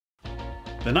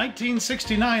The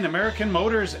 1969 American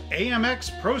Motors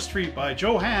AMX Pro Street by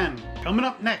JoHan, coming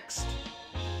up next.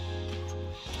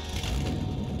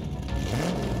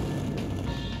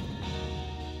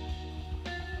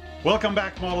 Welcome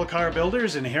back, model car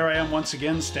builders, and here I am once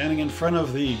again standing in front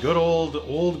of the good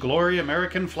old glory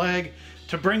American flag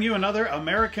to bring you another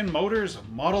American Motors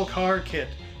model car kit.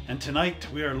 And tonight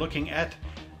we are looking at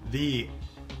the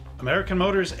American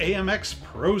Motors AMX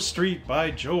Pro Street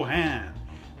by JoHan.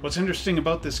 What's interesting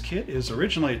about this kit is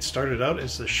originally it started out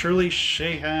as the Shirley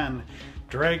JoHan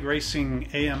drag racing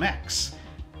AMX,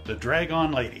 the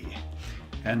drag-on lady.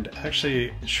 And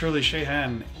actually, Shirley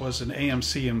JoHan was an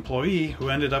AMC employee who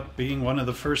ended up being one of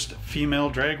the first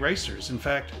female drag racers. In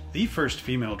fact, the first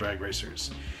female drag racers.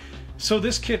 So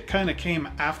this kit kind of came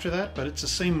after that, but it's the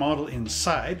same model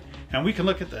inside. And we can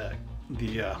look at the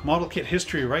model kit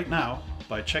history right now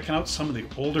by checking out some of the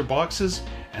older boxes,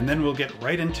 and then we'll get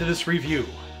right into this review.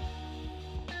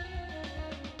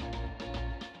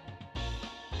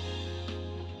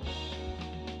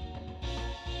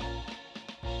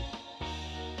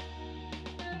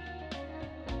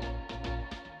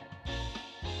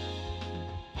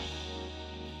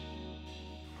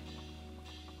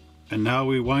 And now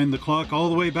we wind the clock all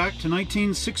the way back to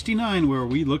 1969, where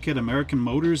we look at American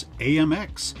Motors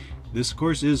AMX. This, of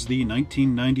course, is the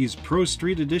 1990s Pro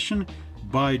Street Edition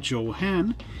by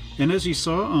JoHan. And as you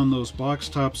saw on those box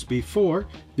tops before,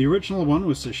 the original one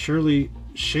was the Shirley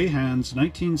JoHan's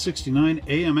 1969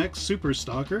 AMX Super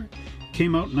Stalker.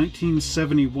 Came out in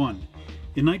 1971.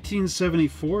 In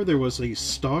 1974, there was a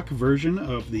stock version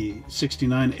of the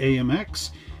 69 AMX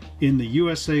in the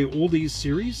USA Oldies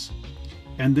series.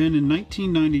 And then in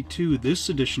 1992, this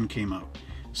edition came out.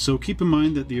 So keep in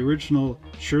mind that the original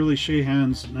Shirley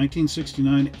JoHan's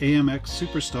 1969 AMX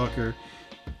Super Stalker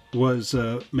was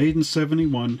made in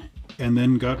 71 and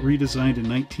then got redesigned in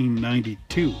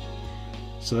 1992.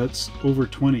 So that's over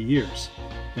 20 years.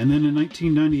 And then in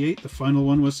 1998, the final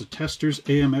one was the Testors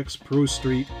AMX Pro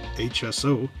Street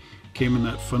HSO. Came in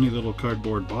that funny little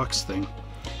cardboard box thing.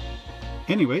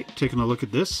 Anyway, taking a look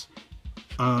at this,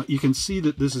 you can see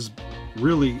that this is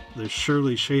really the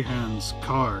Shirley JoHan's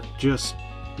car, just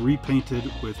repainted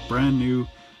with brand new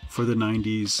for the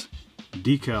 90s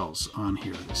decals on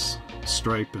here, this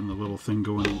stripe and the little thing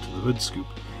going into the hood scoop.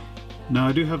 Now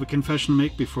I do have a confession to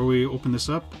make before we open this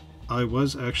up. I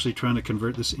was actually trying to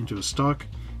convert this into a stock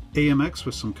AMX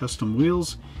with some custom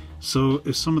wheels, so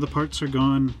if some of the parts are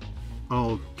gone,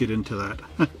 I'll get into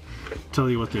that. Tell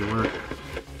you what they were.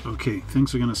 Okay,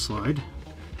 things are gonna slide.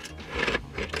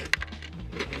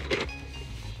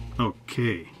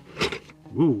 Okay.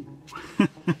 Whoa.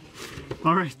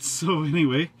 Alright, so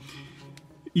anyway,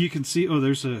 you can see, oh,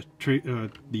 there's the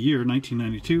year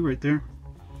 1992 right there.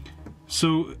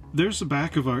 So there's the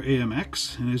back of our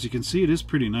AMX, and as you can see, it is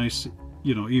pretty nice,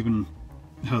 you know, even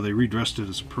how they redressed it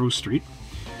as a Pro Street.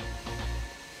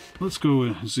 Let's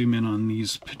go zoom in on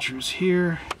these pictures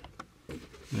here.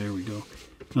 There we go.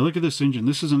 Now look at this engine.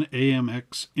 This is an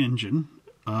AMX engine.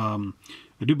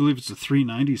 I do believe it's a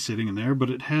 390 sitting in there,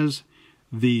 but it has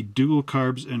the dual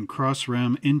carbs and cross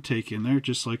ram intake in there,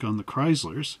 just like on the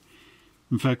Chryslers.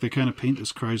 In fact, they kind of paint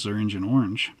this Chrysler engine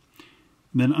orange.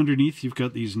 And then underneath, you've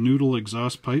got these noodle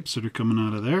exhaust pipes that are coming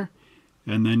out of there.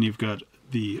 And then you've got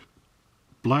the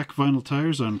black vinyl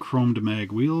tires on chromed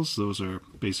mag wheels. Those are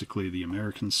basically the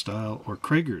American style, or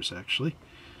Kragers actually.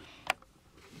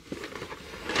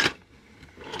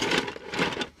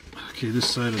 Okay, this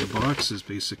side of the box is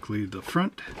basically the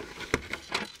front.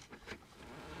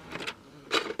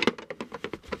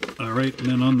 Alright, and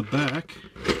then on the back,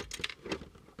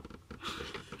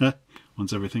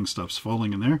 once everything stops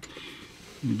falling in there,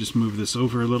 you just move this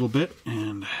over a little bit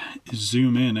and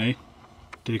zoom in, eh?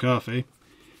 Take off, eh?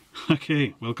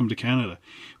 Okay, welcome to Canada.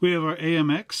 We have our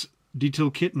AMX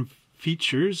detail kit and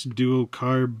features, dual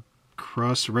carb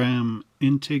cross ram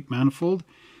intake manifold,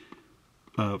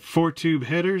 4-tube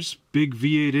headers, big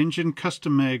V8 engine,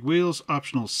 custom mag wheels,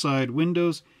 optional side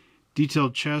windows,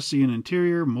 detailed chassis and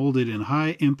interior, molded in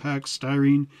high impact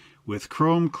styrene with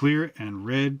chrome clear and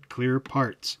red clear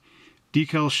parts.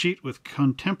 Decal sheet with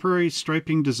contemporary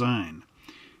striping design.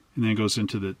 And then it goes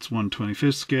into the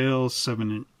 1/25th scale,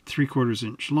 7 3/4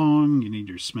 inch long. You need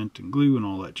your cement and glue and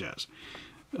all that jazz.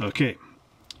 Okay.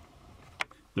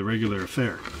 The regular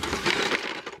affair.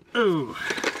 Oh!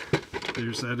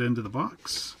 There's that end of the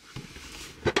box.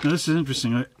 Now this is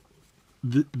interesting.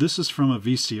 This is from a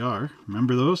VCR.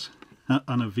 Remember those?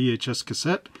 On a VHS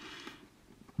cassette.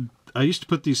 I used to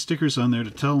put these stickers on there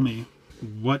to tell me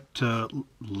what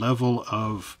level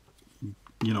of,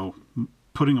 you know,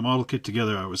 putting a model kit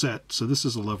together I was at. So this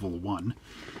is a level 1.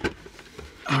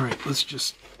 Alright, let's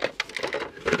just...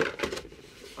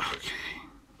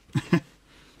 Okay.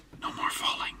 No more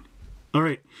falling. All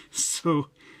right, so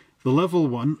the level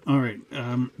 1. All right,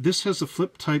 this has a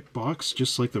flip type box,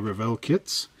 just like the Revell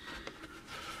kits.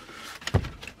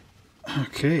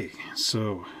 Okay,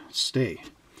 so stay.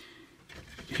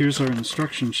 Here's our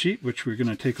instruction sheet, which we're going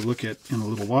to take a look at in a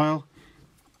little while.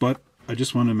 But I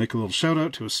just wanted to make a little shout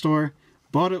out to a store.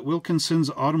 Bought at Wilkinson's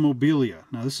Automobilia.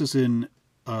 Now this is in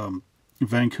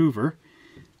Vancouver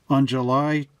on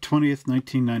July 20th,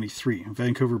 1993, in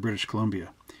Vancouver, British Columbia.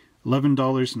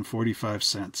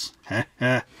 $11.45.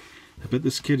 I bet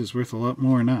this kit is worth a lot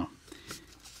more now.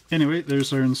 Anyway,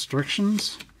 there's our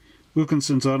instructions.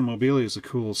 Wilkinson's Automobilia is a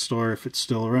cool store if it's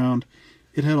still around.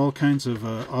 It had all kinds of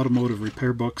automotive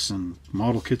repair books and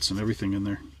model kits and everything in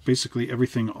there. Basically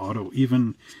everything auto,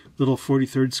 even little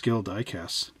 43rd scale die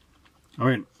casts.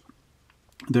 Alright,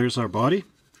 there's our body.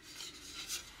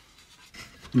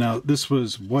 Now this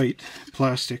was white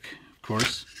plastic, of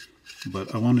course,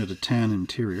 but I wanted a tan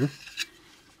interior.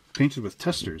 Painted with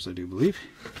testers, I do believe.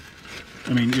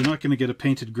 I mean, you're not going to get a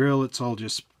painted grille, it's all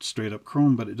just straight up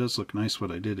chrome, but it does look nice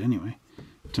what I did anyway.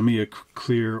 To me, a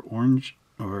clear orange,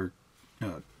 or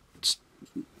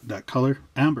that color,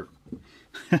 amber.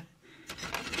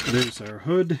 There's our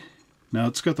hood. Now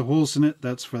it's got the holes in it,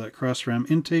 that's for that cross ram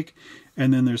intake.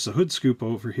 And then there's the hood scoop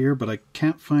over here, but I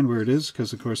can't find where it is,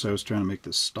 because of course I was trying to make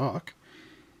this stock.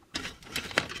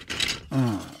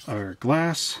 Our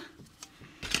glass.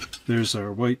 There's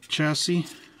our white chassis.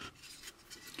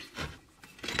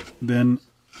 Then,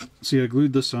 see, I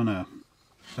glued this on a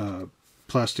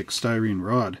plastic styrene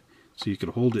rod so you could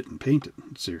hold it and paint it.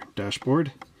 It's your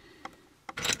dashboard.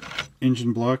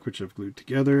 Engine block, which I've glued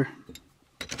together.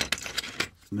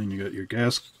 And then you got your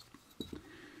gas,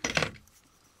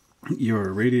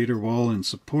 your radiator wall and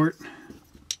support.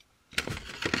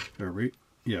 Or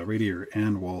radiator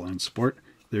and wall and support.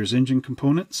 There's engine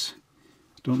components.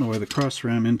 Don't know why the cross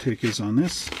ram intake is on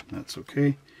this. That's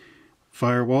okay.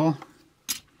 Firewall.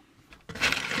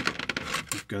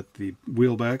 We've got the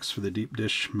wheel backs for the deep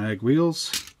dish mag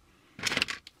wheels.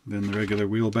 Then the regular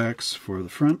wheel backs for the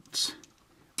fronts.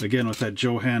 Again with that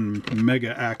JoHan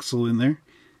mega axle in there,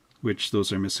 which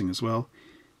those are missing as well.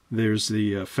 There's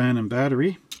the fan and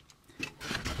battery.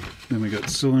 Then we got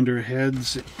cylinder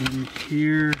heads in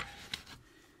here.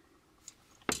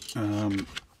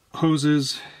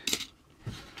 Hoses.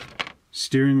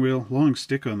 Steering wheel. Long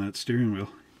stick on that steering wheel.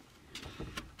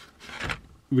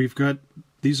 We've got,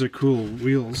 these are cool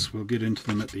wheels. We'll get into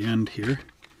them at the end here.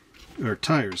 Or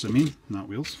tires, I mean, not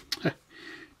wheels.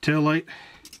 Tail light.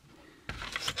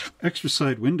 Extra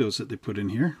side windows that they put in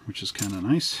here, which is kind of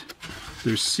nice.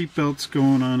 There's seat belts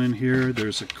going on in here.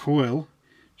 There's a coil.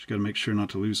 Just got to make sure not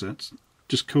to lose that. It's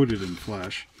just coated in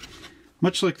flash.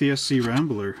 Much like the SC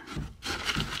Rambler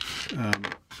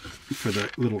for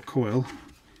that little coil.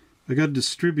 I got a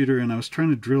distributor and I was trying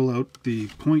to drill out the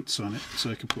points on it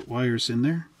so I could put wires in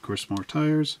there. Of course, more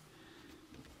tires.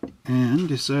 And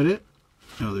is that it?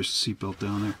 Oh, there's a seatbelt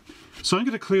down there. So I'm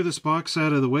going to clear this box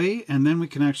out of the way and then we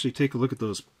can actually take a look at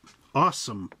those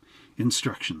awesome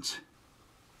instructions.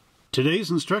 Today's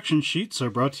instruction sheets are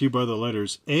brought to you by the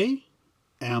letters A,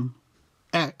 M,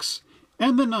 X,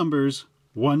 and the numbers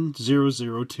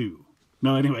 1002.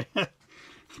 No, anyway,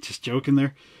 just joking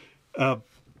there.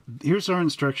 Here's our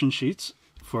instruction sheets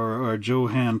for our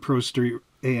JoHan Pro Street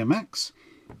AMX.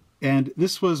 And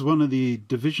this was one of the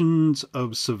Divisions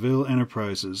of Seville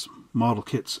Enterprises model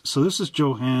kits. So this is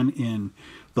JoHan in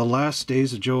the last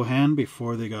days of JoHan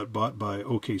before they got bought by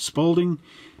OK Spaulding.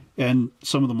 And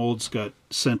some of the molds got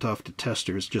sent off to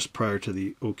testers just prior to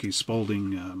the OK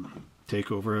Spaulding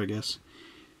takeover, I guess.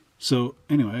 So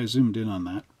anyway, I zoomed in on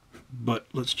that. But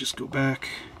let's just go back.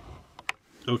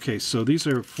 Okay, so these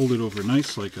are folded over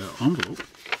nice like an envelope.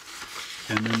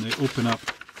 And then they open up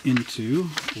into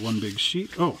one big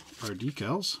sheet. Oh, our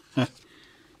decals.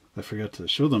 I forgot to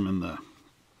show them in the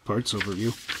parts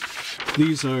overview.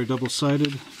 These are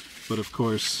double-sided, but of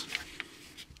course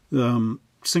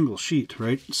single sheet,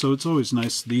 right? So it's always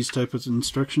nice, these type of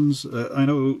instructions. I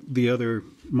know the other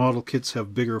model kits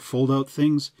have bigger fold-out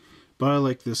things, but I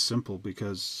like this simple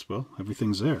because, well,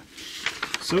 everything's there.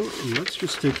 So let's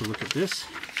just take a look at this.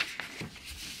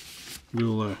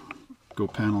 We'll go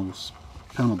panel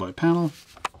by panel.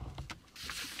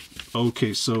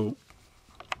 Okay, so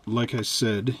like I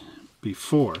said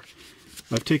before,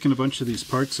 I've taken a bunch of these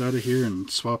parts out of here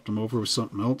and swapped them over with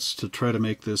something else to try to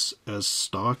make this as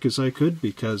stock as I could,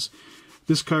 because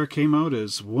this car came out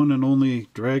as one and only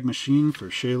drag machine for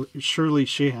Shirley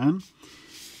JoHan.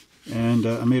 And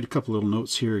I made a couple little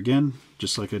notes here again,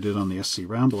 just like I did on the SC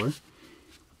Rambler.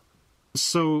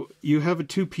 So you have a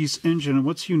two-piece engine, and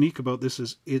what's unique about this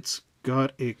is it's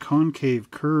got a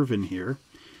concave curve in here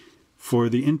for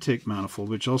the intake manifold,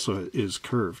 which also is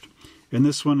curved. And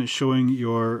this one is showing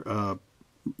your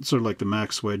sort of like the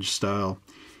max wedge style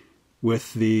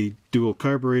with the dual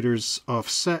carburetors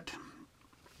offset,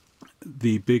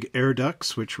 the big air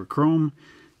ducts, which were chrome.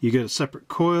 You get a separate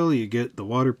coil, you get the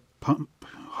water pump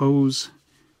hose,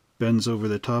 bends over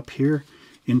the top here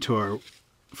into our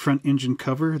front engine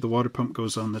cover. The water pump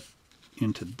goes on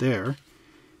into there.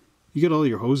 You get all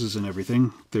your hoses and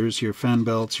everything. There's your fan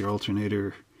belts, your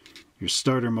alternator, your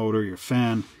starter motor, your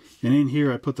fan. And in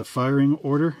here I put the firing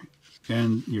order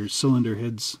and your cylinder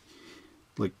heads,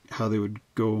 like how they would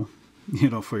go, you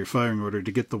know, for your firing order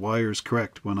to get the wires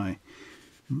correct when I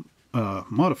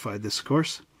modified this, of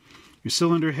course. Your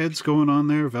cylinder heads going on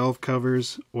there, valve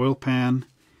covers, oil pan,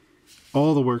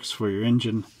 all the works for your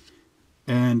engine.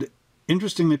 And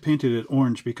interesting, they painted it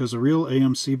orange because a real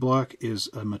AMC block is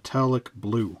a metallic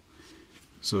blue.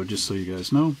 So just so you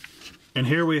guys know. And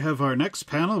here we have our next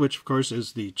panel, which of course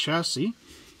is the chassis.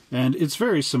 And it's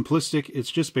very simplistic.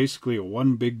 It's just basically a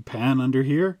one big pan under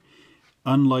here.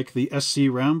 Unlike the SC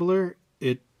Rambler,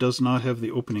 it does not have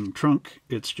the opening trunk.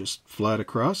 It's just flat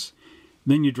across.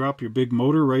 Then you drop your big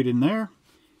motor right in there.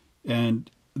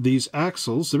 And these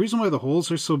axles, the reason why the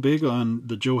holes are so big on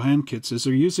the JoHan kits is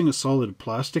they're using a solid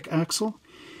plastic axle.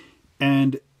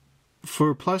 And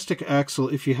for a plastic axle,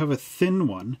 if you have a thin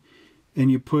one and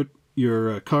you put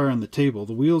your car on the table,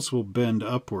 the wheels will bend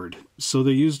upward. So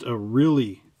they used a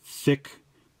really thick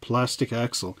plastic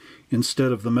axle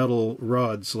instead of the metal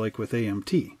rods like with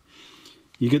AMT.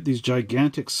 You get these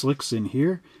gigantic slicks in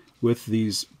here with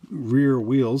these rear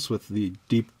wheels with the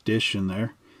deep dish in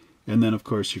there. And then of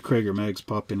course your Krager mags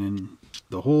popping in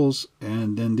the holes.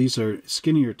 And then these are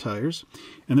skinnier tires.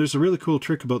 And there's a really cool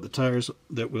trick about the tires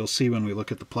that we'll see when we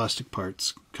look at the plastic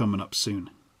parts coming up soon.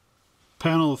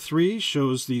 Panel 3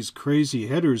 shows these crazy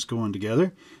headers going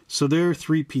together. So there are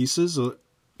three pieces, a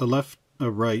left, a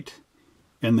right,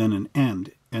 and then an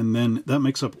end. And then that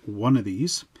makes up one of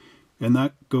these. And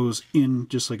that goes in,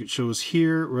 just like it shows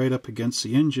here, right up against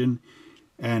the engine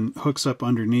and hooks up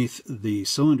underneath the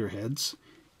cylinder heads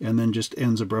and then just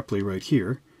ends abruptly right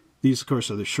here. These, of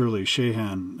course, are the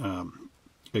JoHan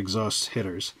exhaust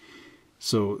headers.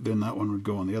 So then that one would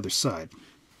go on the other side.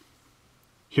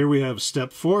 Here we have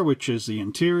step 4, which is the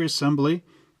interior assembly.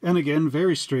 And again,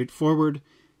 very straightforward.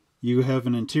 You have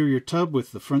an interior tub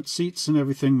with the front seats and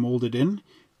everything molded in.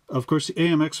 Of course, the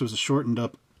AMX was a shortened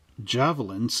up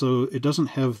Javelin, so it doesn't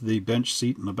have the bench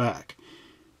seat in the back.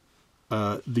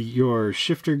 Your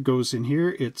shifter goes in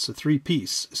here. It's a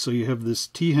 3-piece. So you have this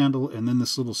T-handle and then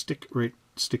this little stick right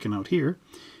sticking out here.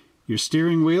 Your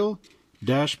steering wheel,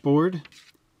 dashboard,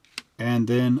 and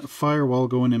then a firewall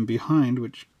going in behind,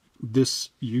 which this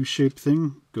U-shaped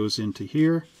thing goes into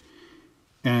here.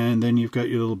 And then you've got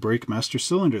your little brake master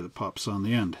cylinder that pops on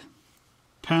the end.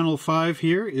 Panel 5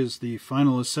 here is the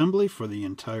final assembly for the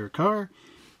entire car.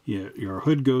 Your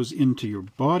hood goes into your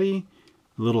body.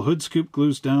 The little hood scoop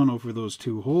glues down over those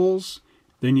two holes.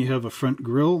 Then you have a front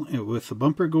grille with the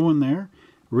bumper going there.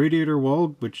 Radiator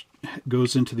wall, which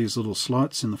goes into these little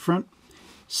slots in the front.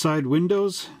 Side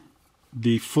windows.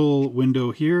 The full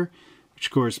window here, which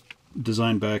of course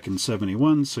designed back in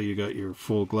 '71, so you got your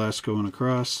full glass going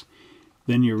across.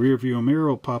 Then your rear view mirror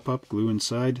will pop up, glue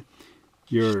inside.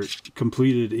 Your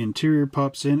completed interior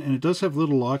pops in, and it does have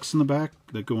little locks in the back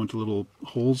that go into little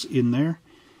holes in there,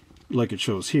 like it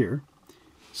shows here.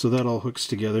 So that all hooks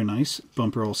together nice.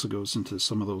 Bumper also goes into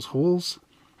some of those holes.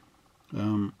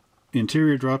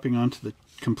 Interior dropping onto the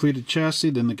completed chassis,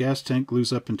 then the gas tank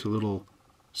glues up into a little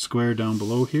square down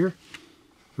below here,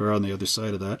 or on the other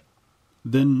side of that.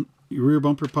 Then your rear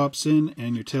bumper pops in,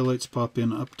 and your taillights pop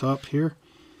in up top here.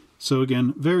 So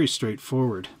again, very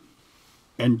straightforward.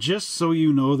 And just so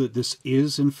you know that this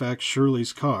is in fact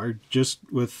Shirley's car, just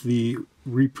with the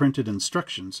reprinted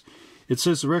instructions, it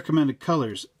says the recommended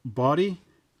colors: body,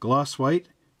 gloss white,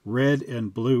 red,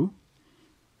 and blue.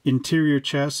 Interior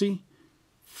chassis,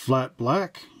 flat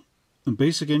black. The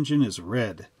basic engine is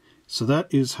red. So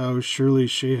that is how Shirley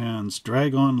Shahan's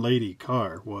Drag-On Lady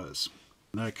car was.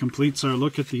 That completes our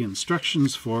look at the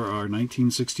instructions for our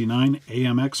 1969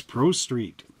 AMX Pro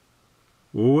Street.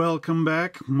 Welcome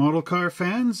back, model car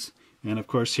fans. And of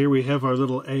course here we have our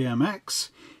little AMX.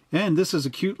 And this is a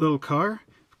cute little car.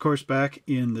 Of course back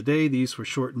in the day these were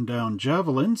shortened down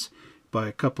Javelins by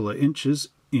a couple of inches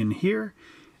in here.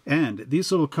 And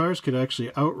these little cars could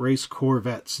actually outrace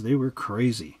Corvettes. They were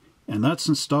crazy. And that's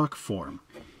in stock form.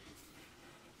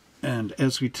 And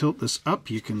as we tilt this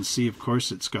up, you can see, of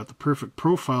course, it's got the perfect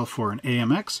profile for an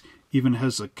AMX. Even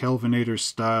has a Kelvinator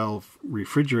style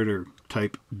refrigerator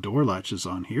type door latches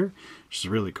on here, which is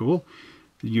really cool.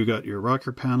 You got your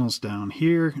rocker panels down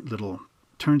here, little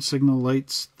turn signal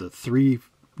lights, the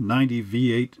 390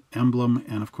 V8 emblem,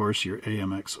 and of course your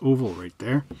AMX oval right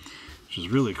there, which is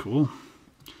really cool,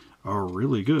 or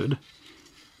really good.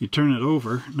 You turn it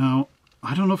over. Now,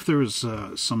 I don't know if there was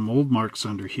some mold marks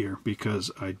under here,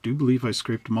 because I do believe I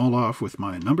scraped them all off with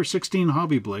my number 16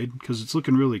 hobby blade, because it's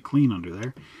looking really clean under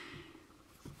there.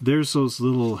 There's those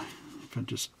little, if I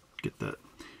just get that,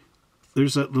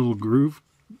 there's that little groove,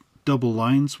 double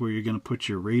lines where you're going to put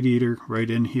your radiator right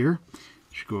in here.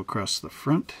 Should go across the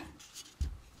front.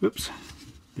 Oops,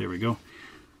 there we go.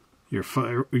 Your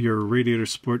radiator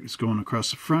support is going across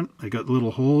the front. I got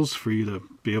little holes for you to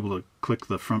be able to click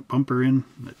the front bumper in,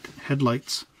 the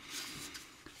headlights.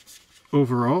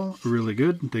 Overall, really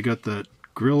good. They got that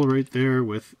grill right there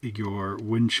with your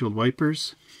windshield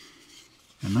wipers.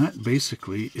 And that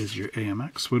basically is your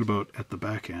AMX. What about at the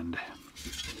back end?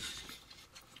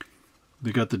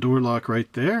 They got the door lock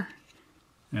right there,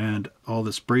 and all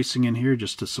this bracing in here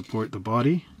just to support the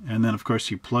body. And then of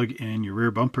course you plug in your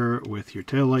rear bumper with your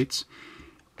tail lights,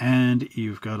 and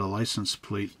you've got a license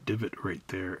plate divot right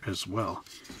there as well.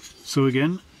 So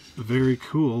again, a very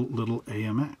cool little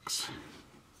AMX.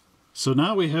 So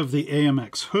now we have the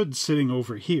AMX hood sitting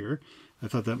over here. I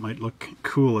thought that might look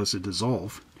cool as a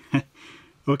dissolve.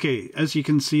 Okay, as you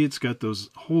can see, it's got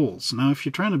those holes. Now, if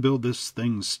you're trying to build this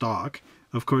thing stock,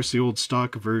 of course, the old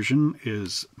stock version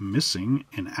is missing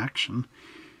in action.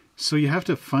 So you have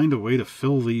to find a way to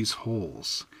fill these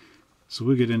holes. So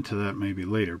we'll get into that maybe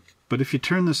later. But if you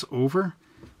turn this over,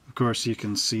 of course, you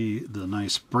can see the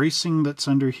nice bracing that's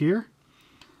under here.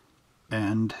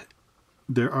 And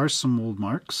there are some mold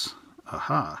marks.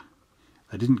 Aha!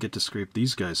 I didn't get to scrape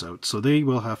these guys out, so they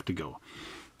will have to go.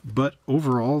 But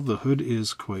overall, the hood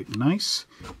is quite nice.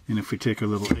 And if we take a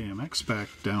little AMX back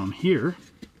down here,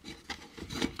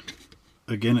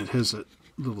 again, it has a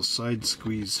little side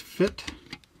squeeze fit.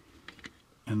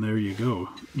 And there you go.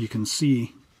 You can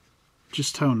see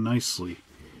just how nicely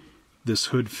this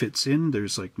hood fits in.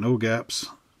 There's like no gaps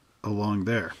along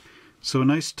there. So a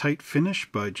nice tight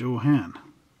finish by JoHan.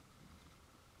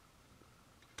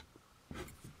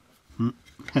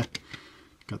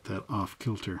 Got that off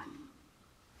kilter.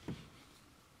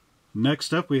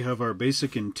 Next up, we have our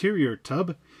basic interior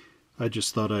tub. I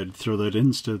just thought I'd throw that in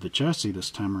instead of the chassis this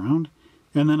time around.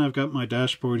 And then I've got my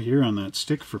dashboard here on that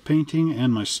stick for painting,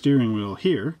 and my steering wheel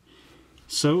here.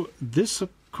 So this, of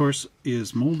course,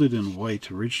 is molded in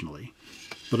white originally,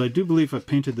 but I do believe I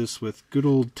painted this with good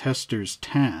old Tester's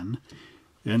tan,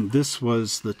 and this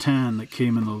was the tan that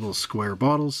came in the little square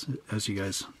bottles, as you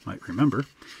guys might remember.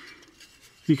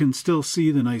 You can still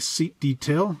see the nice seat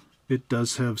detail. It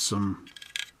does have some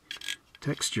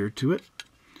texture to it.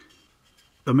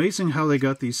 Amazing how they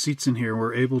got these seats in here and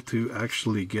were able to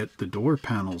actually get the door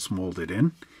panels molded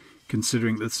in,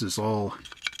 considering this is all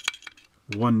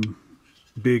one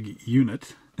big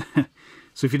unit.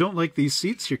 So if you don't like these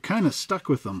seats, you're kind of stuck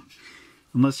with them,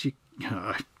 unless you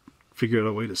figure out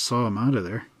a way to saw them out of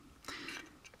there.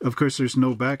 Of course, there's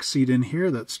no back seat in here.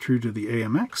 That's true to the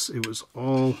AMX. It was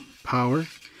all power.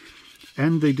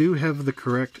 And they do have the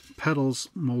correct pedals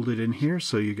molded in here.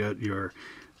 So you got your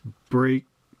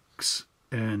brakes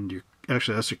and your,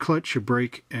 actually that's your clutch, your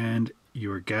brake, and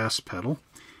your gas pedal.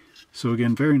 So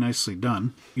again, very nicely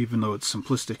done, even though it's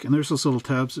simplistic. And there's those little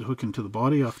tabs that hook into the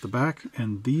body off the back.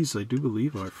 And these, I do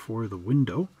believe, are for the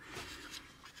window.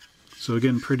 So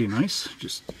again, pretty nice.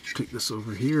 Just take this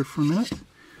over here for a minute.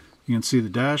 You can see the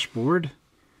dashboard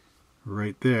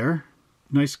right there.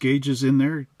 Nice gauges in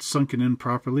there, sunken in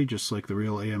properly, just like the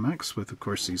real AMX, with, of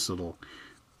course, these little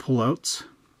pull-outs.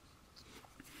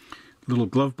 Little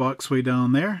glove box way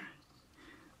down there.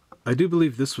 I do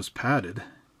believe this was padded,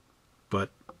 but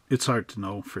it's hard to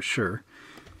know for sure.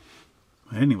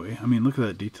 Anyway, I mean, look at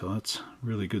that detail. That's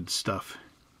really good stuff.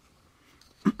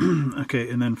 Okay,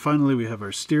 and then finally we have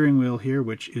our steering wheel here,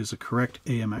 which is a correct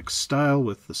AMX style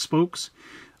with the spokes.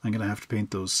 I'm going to have to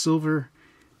paint those silver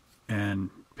and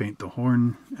paint the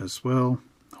horn as well,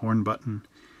 horn button,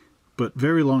 but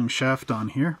very long shaft on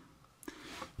here.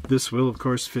 This will, of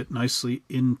course, fit nicely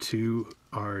into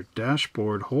our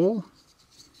dashboard hole,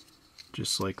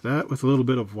 just like that. With a little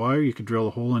bit of wire, you could drill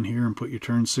a hole in here and put your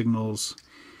turn signals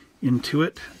into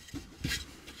it.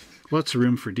 Lots of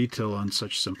room for detail on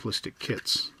such simplistic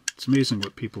kits. It's amazing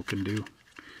what people can do,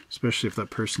 especially if that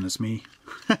person is me.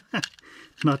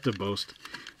 Not to boast.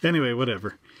 Anyway,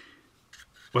 whatever.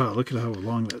 Wow, look at how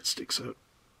long that sticks out.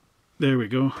 There we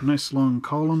go. Nice long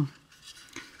column.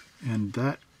 And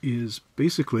that is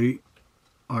basically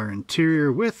our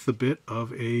interior with a bit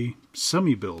of a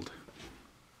semi-build.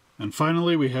 And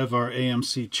finally we have our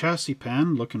AMC chassis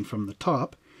pan looking from the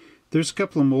top. There's a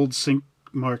couple of mold sink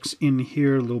marks in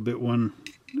here, a little bit one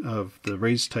of the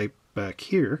raised type back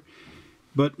here,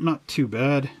 but not too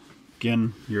bad.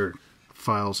 Again, your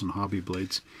files and hobby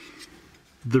blades.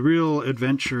 The real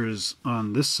adventure is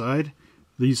on this side.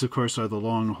 These of course are the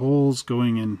long holes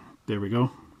going in, there we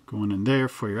go, going in there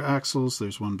for your axles.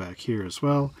 There's one back here as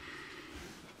well.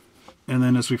 And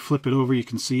then as we flip it over, you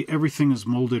can see everything is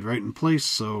molded right in place,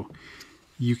 so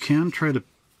you can try to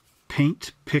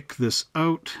pick this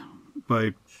out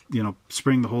by, you know,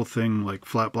 spraying the whole thing like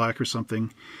flat black or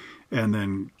something, and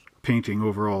then painting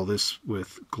over all this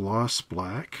with gloss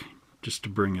black just to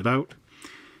bring it out.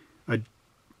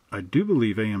 I do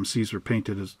believe AMCs were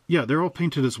painted as, yeah, they're all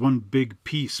painted as one big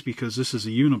piece because this is a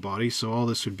unibody, so all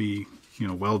this would be, you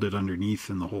know, welded underneath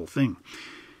in the whole thing.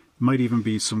 Might even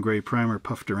be some gray primer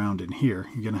puffed around in here.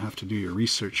 You're going to have to do your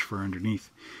research for underneath.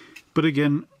 But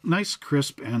again, nice,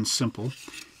 crisp, and simple.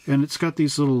 And it's got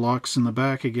these little locks in the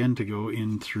back again to go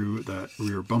in through that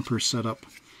rear bumper setup.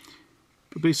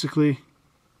 But basically,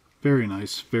 very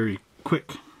nice, very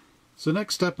quick. So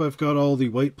next up, I've got all the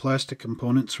white plastic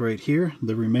components right here,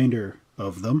 the remainder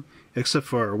of them, except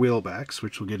for our wheel backs,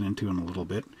 which we'll get into in a little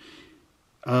bit.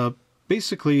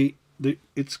 Basically,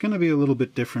 it's going to be a little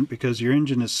bit different because your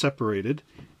engine is separated,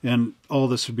 and all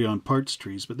this would be on parts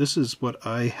trees, but this is what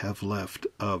I have left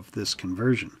of this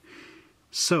conversion.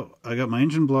 So, I got my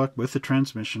engine block with the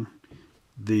transmission,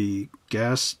 the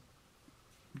gas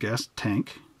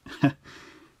tank,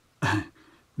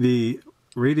 the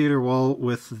radiator wall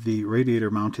with the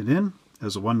radiator mounted in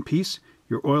as a one piece,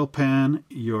 your oil pan,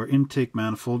 your intake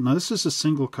manifold. Now this is a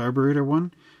single carburetor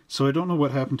one, so I don't know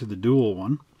what happened to the dual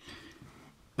one.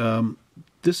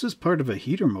 This is part of a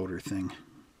heater motor thing.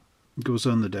 It goes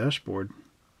on the dashboard.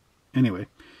 Anyway,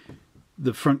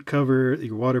 the front cover,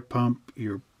 your water pump,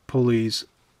 your pulleys,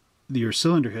 your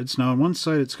cylinder heads. Now on one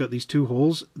side it's got these two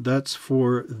holes. That's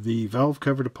for the valve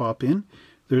cover to pop in.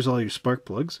 There's all your spark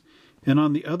plugs. And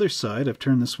on the other side, I've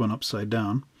turned this one upside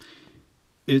down,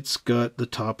 it's got the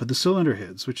top of the cylinder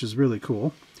heads, which is really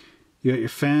cool. You got your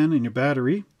fan and your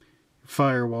battery,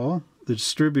 firewall, the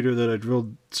distributor that I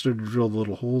started to drill the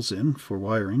little holes in for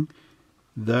wiring.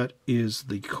 That is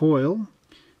the coil.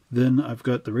 Then I've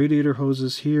got the radiator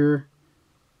hoses here.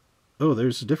 Oh,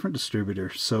 there's a different distributor.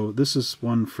 So this is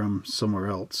one from somewhere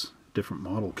else, different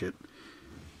model kit.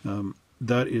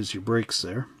 That is your brakes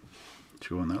there,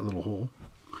 to go in that little hole.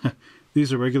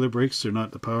 These are regular brakes, they're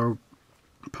not the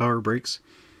power brakes.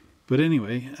 But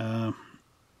anyway,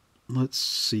 let's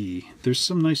see. There's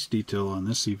some nice detail on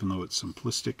this, even though it's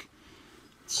simplistic.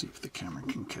 Let's see if the camera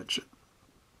can catch it.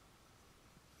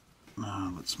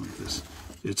 Let's move this.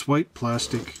 It's white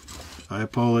plastic. I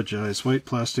apologize. White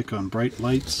plastic on bright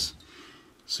lights.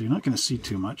 So you're not going to see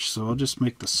too much, so I'll just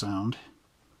make the sound.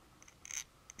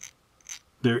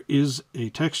 There is a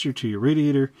texture to your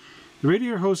radiator. The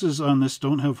radiator hoses on this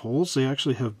don't have holes, they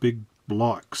actually have big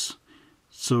blocks.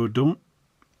 So don't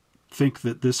think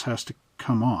that this has to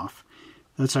come off.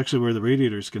 That's actually where the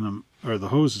radiator is going to, or the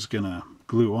hose is going to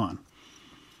glue on.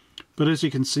 But as you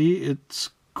can see,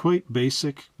 it's quite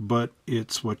basic, but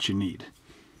it's what you need.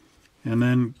 And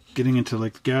then getting into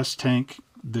like the gas tank,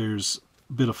 there's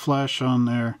a bit of flash on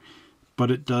there, but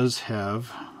it does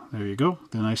have, there you go,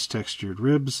 the nice textured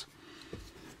ribs.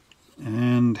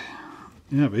 And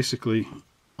yeah, basically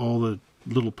all the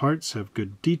little parts have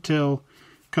good detail,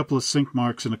 a couple of sink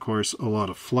marks, and of course a lot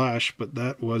of flash, but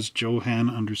that was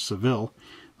JoHan under Seville.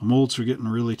 The molds were getting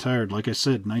really tired. Like I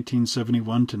said, 1971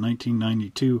 to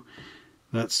 1992,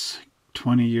 that's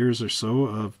 20 years or so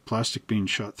of plastic being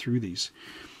shot through these.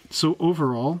 So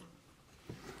overall,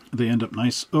 they end up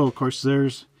nice. Oh, of course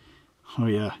there's, oh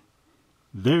yeah,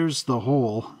 there's the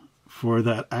hole for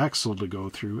that axle to go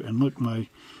through, and look, my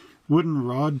wooden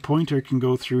rod pointer can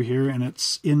go through here, and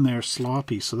it's in there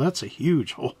sloppy, so that's a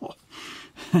huge hole.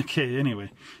 Okay, anyway,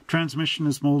 transmission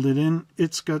is molded in.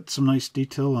 It's got some nice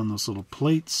detail on those little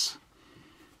plates,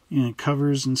 you know,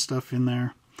 covers and stuff in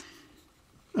there.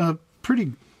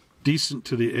 Pretty decent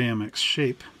to the AMX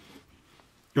shape,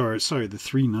 or sorry, the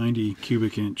 390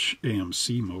 cubic inch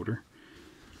AMC motor.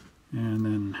 And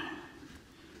then,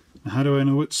 how do I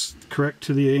know it's correct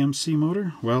to the AMC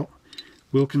motor? Well,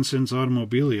 Wilkinson's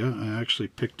Automobilia, I actually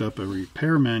picked up a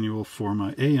repair manual for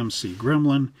my AMC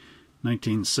Gremlin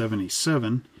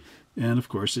 1977, and of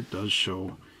course it does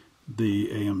show the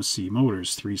AMC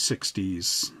motors,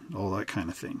 360s, all that kind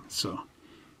of thing. So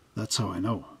that's how I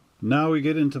know. Now we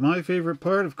get into my favorite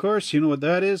part, of course. You know what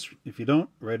that is. If you don't,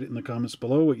 write it in the comments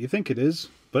below what you think it is.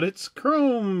 But it's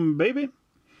chrome, baby!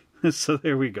 So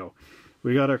there we go.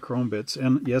 We got our chrome bits.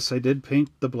 And yes, I did paint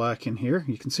the black in here.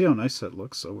 You can see how nice that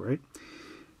looks, so right?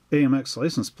 AMX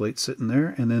license plate sitting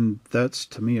there, and then that's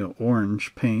to me an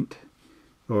orange paint,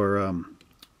 or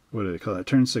what do they call that?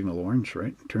 Turn signal orange,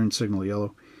 right? Turn signal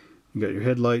yellow. You got your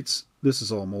headlights. This is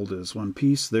all molded as one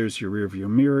piece. There's your rear view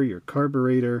mirror, your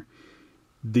carburetor,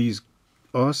 these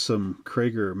awesome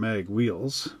Krager mag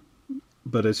wheels,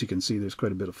 but as you can see there's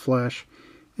quite a bit of flash,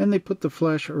 and they put the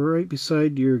flash right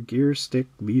beside your gear stick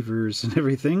levers and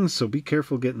everything, so be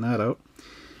careful getting that out.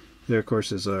 There of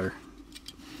course is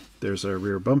there's our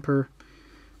rear bumper.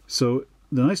 So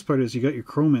the nice part is you got your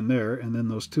chrome in there, and then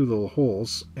those two little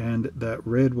holes, and that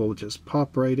red will just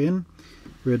pop right in.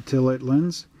 Red taillight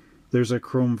lens. There's our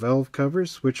chrome valve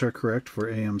covers, which are correct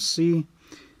for AMC.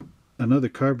 Another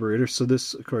carburetor, so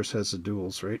this of course has the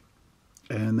duals, right?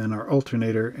 And then our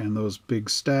alternator and those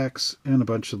big stacks and a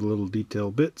bunch of the little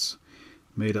detail bits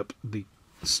made up the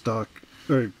stock,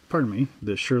 or pardon me,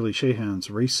 the Shirley Shahan's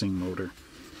racing motor.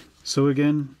 So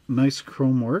again, nice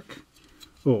chrome work.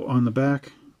 Oh, on the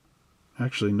back,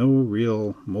 actually no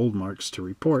real mold marks to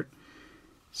report.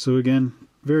 So again,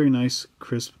 very nice,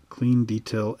 crisp, clean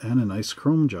detail and a nice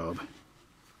chrome job.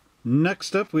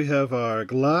 Next up we have our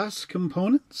glass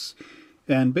components,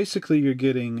 and basically you're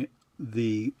getting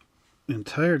the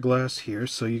entire glass here.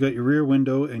 So you got your rear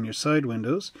window and your side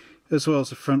windows, as well as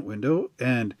the front window,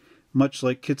 and much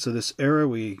like kits of this era,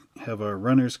 we have our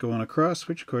runners going across,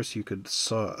 which of course you could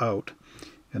saw out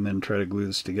and then try to glue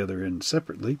this together in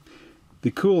separately.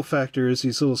 The cool factor is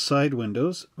these little side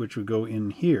windows, which would go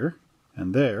in here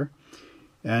and there,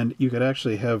 and you could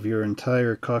actually have your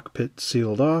entire cockpit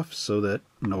sealed off so that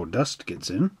no dust gets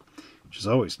in, which is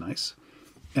always nice.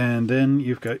 And then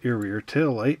you've got your rear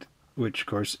tail light, which of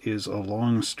course is a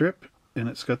long strip, and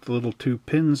it's got the little two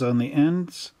pins on the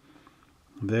ends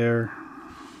there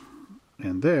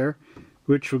and there,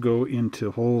 which will go into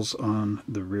holes on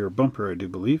the rear bumper, I do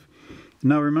believe.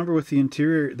 Now remember with the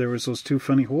interior there was those two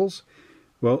funny holes?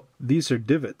 Well, these are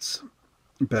divots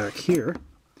back here,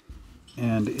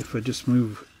 and if I just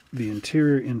move the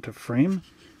interior into frame,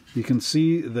 you can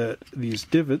see that these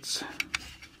divots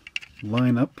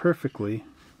line up perfectly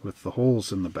with the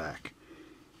holes in the back.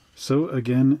 So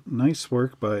again, nice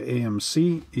work by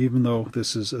AMC, even though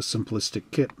this is a simplistic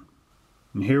kit.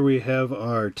 And here we have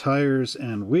our tires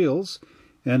and wheels,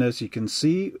 and as you can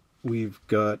see we've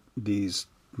got these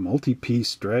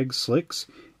multi-piece drag slicks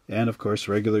and of course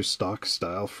regular stock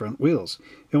style front wheels.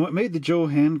 And what made the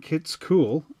JoHan kits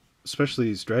cool, especially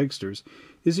these dragsters,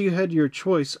 is you had your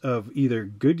choice of either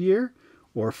Goodyear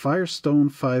or Firestone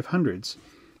 500s.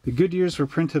 The Goodyears were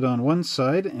printed on one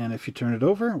side, and if you turn it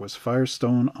over, it was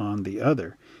Firestone on the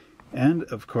other. And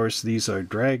of course these are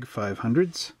drag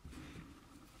 500s.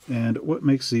 And what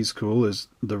makes these cool is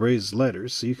the raised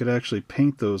letters, so you could actually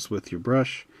paint those with your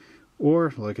brush,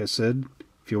 or like I said,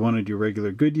 if you wanted your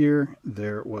regular Goodyear,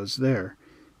 there it was there.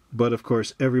 But of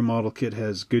course every model kit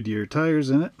has Goodyear tires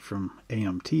in it, from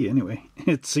AMT anyway,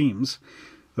 it seems.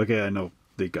 Okay, I know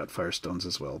they got Firestones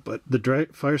as well, but the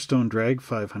Firestone Drag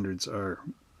 500s are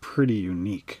pretty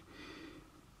unique.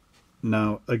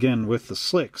 Now again with the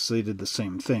slicks they did the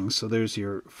same thing, so there's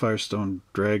your Firestone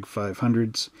Drag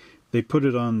 500s. They put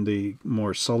it on the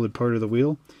more solid part of the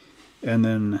wheel, and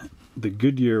then the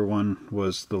Goodyear one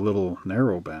was the little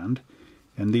narrow band,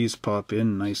 and these pop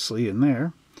in nicely in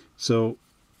there. So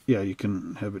yeah, you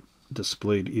can have it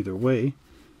displayed either way.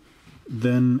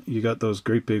 Then you got those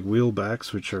great big wheel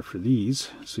backs, which are for these,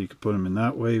 so you could put them in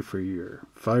that way for your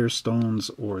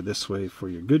Firestones or this way for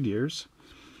your Goodyears.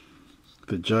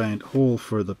 The giant hole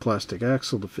for the plastic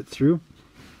axle to fit through,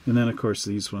 and then of course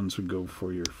these ones would go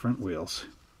for your front wheels.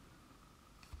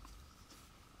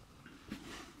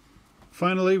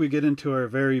 Finally, we get into our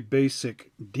very basic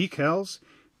decals.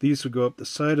 These would go up the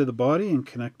side of the body and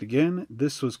connect again.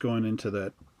 This was going into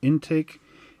that intake,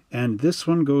 and this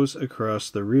one goes across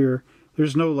the rear.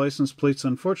 There's no license plates,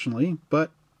 unfortunately,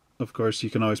 but of course you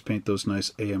can always paint those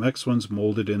nice AMX ones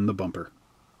molded in the bumper.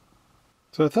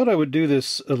 So I thought I would do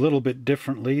this a little bit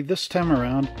differently. This time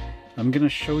around, I'm going to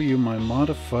show you my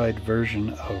modified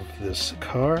version of this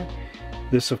car.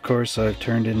 This, of course, I've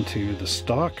turned into the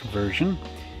stock version.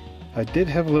 I did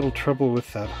have a little trouble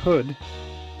with that hood,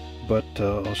 but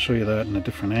I'll show you that in a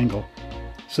different angle.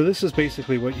 So this is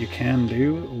basically what you can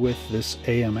do with this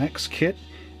AMX kit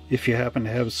if you happen to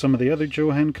have some of the other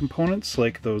JoHan components,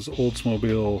 like those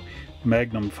Oldsmobile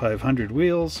Magnum 500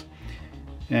 wheels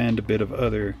and a bit of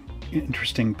other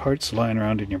interesting parts lying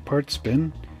around in your parts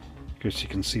bin. Because you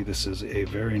can see this is a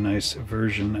very nice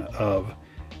version of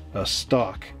a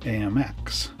stock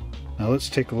AMX. Now let's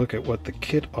take a look at what the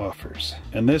kit offers.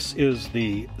 And this is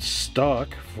the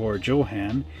stock for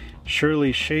JoHan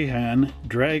Shirley Shahan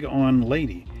Drag-On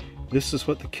Lady. This is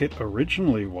what the kit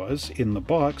originally was in the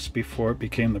box before it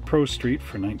became the Pro Street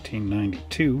for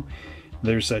 1992.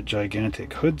 There's that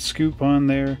gigantic hood scoop on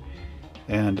there,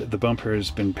 and the bumper has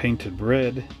been painted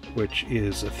red, which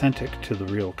is authentic to the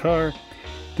real car.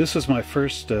 This was my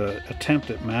first attempt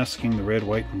at masking the red,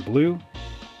 white, and blue.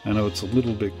 I know it's a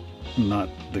little bit not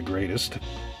the greatest.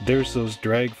 There's those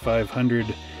Drag 500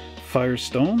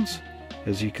 Firestones.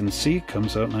 As you can see,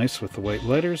 comes out nice with the white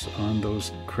letters on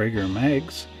those Krager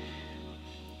mags.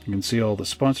 You can see all the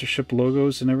sponsorship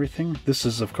logos and everything. This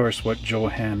is, of course, what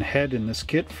JoHan had in this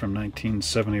kit from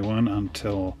 1971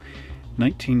 until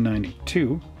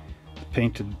 1992. The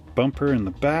painted bumper in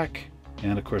the back,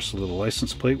 and of course a little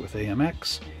license plate with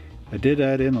AMX. I did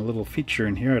add in a little feature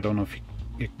in here. I don't know if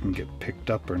it can get picked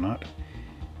up or not.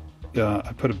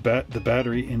 I put the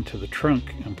battery into the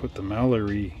trunk and put the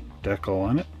Mallory decal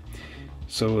on it.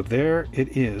 So there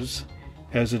it is,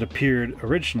 as it appeared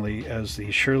originally as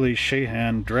the Shirley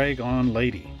Shahan Drag-On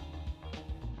Lady.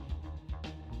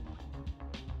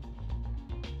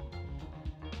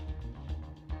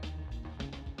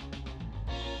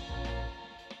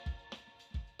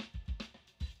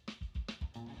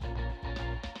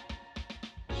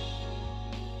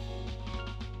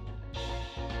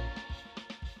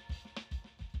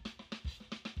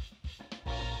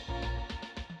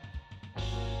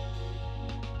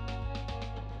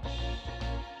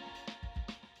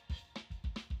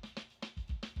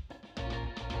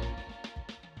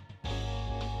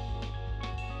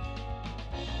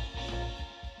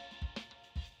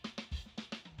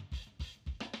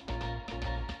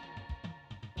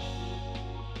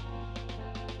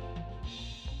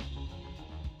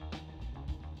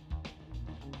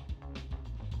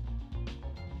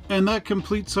 And that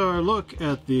completes our look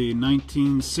at the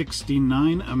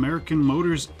 1969 American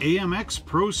Motors AMX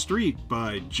Pro Street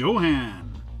by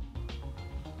JoHan.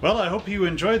 Well, I hope you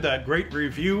enjoyed that great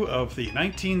review of the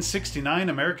 1969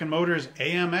 American Motors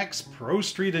AMX Pro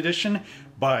Street Edition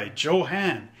by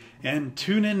JoHan. And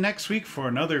tune in next week for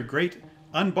another great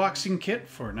unboxing kit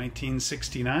for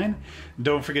 1969.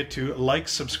 Don't forget to like,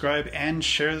 subscribe, and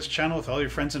share this channel with all your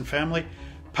friends and family.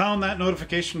 Pound that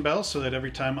notification bell so that every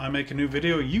time I make a new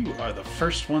video, you are the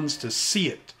first ones to see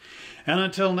it. And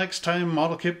until next time,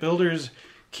 model kit builders,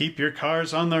 keep your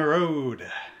cars on the road.